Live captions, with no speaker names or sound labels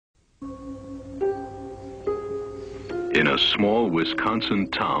In a small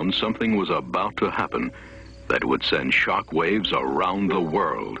Wisconsin town, something was about to happen that would send shock waves around the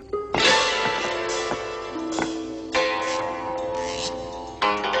world.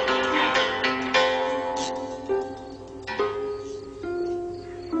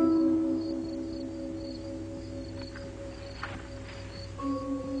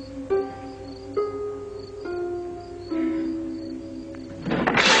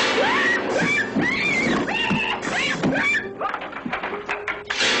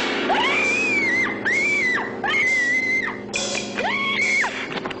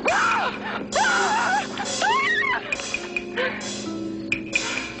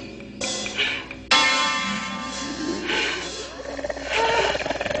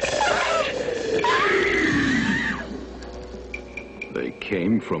 They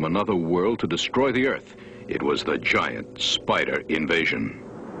came from another world to destroy the Earth. It was the giant spider invasion.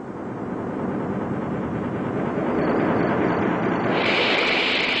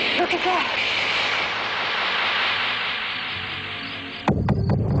 Look at that!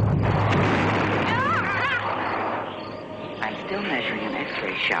 I'm still measuring an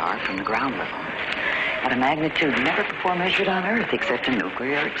X-ray shower from the ground level at a magnitude never before measured on Earth except a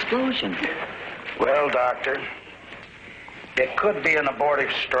nuclear explosion. Well, Doctor, it could be an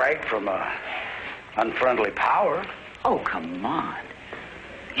abortive strike from a unfriendly power. Oh, come on.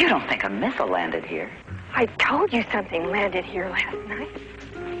 You don't think a missile landed here? I told you something landed here last night.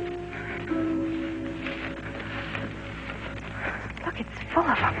 Look, it's full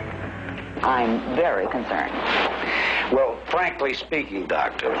of them. I'm very concerned. Well, frankly speaking,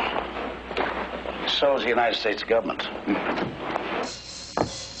 Doctor, so is the United States government.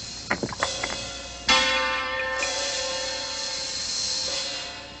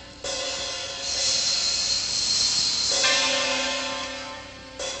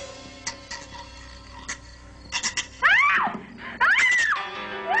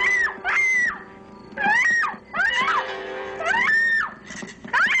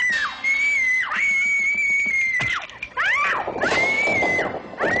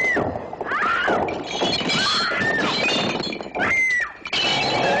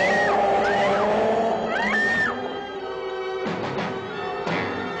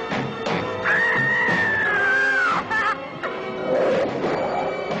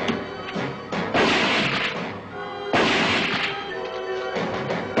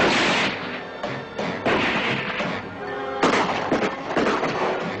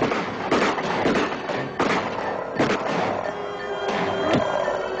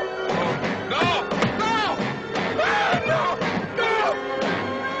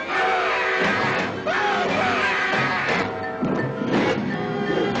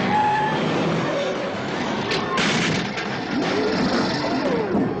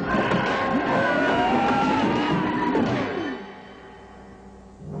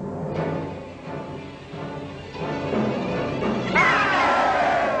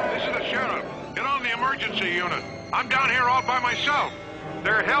 Emergency unit. I'm down here all by myself.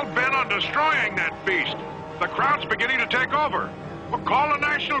 They're hell-bent on destroying that beast. The crowd's beginning to take over. Well, call the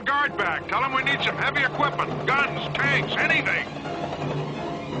National Guard back. Tell them we need some heavy equipment, guns, tanks, anything.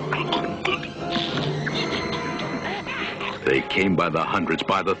 They came by the hundreds,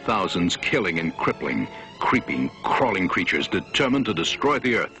 by the thousands, killing and crippling, creeping, crawling creatures determined to destroy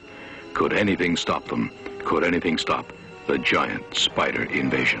the Earth. Could anything stop them? Could anything stop the giant spider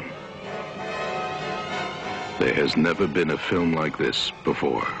invasion? There has never been a film like this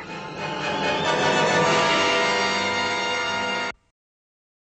before.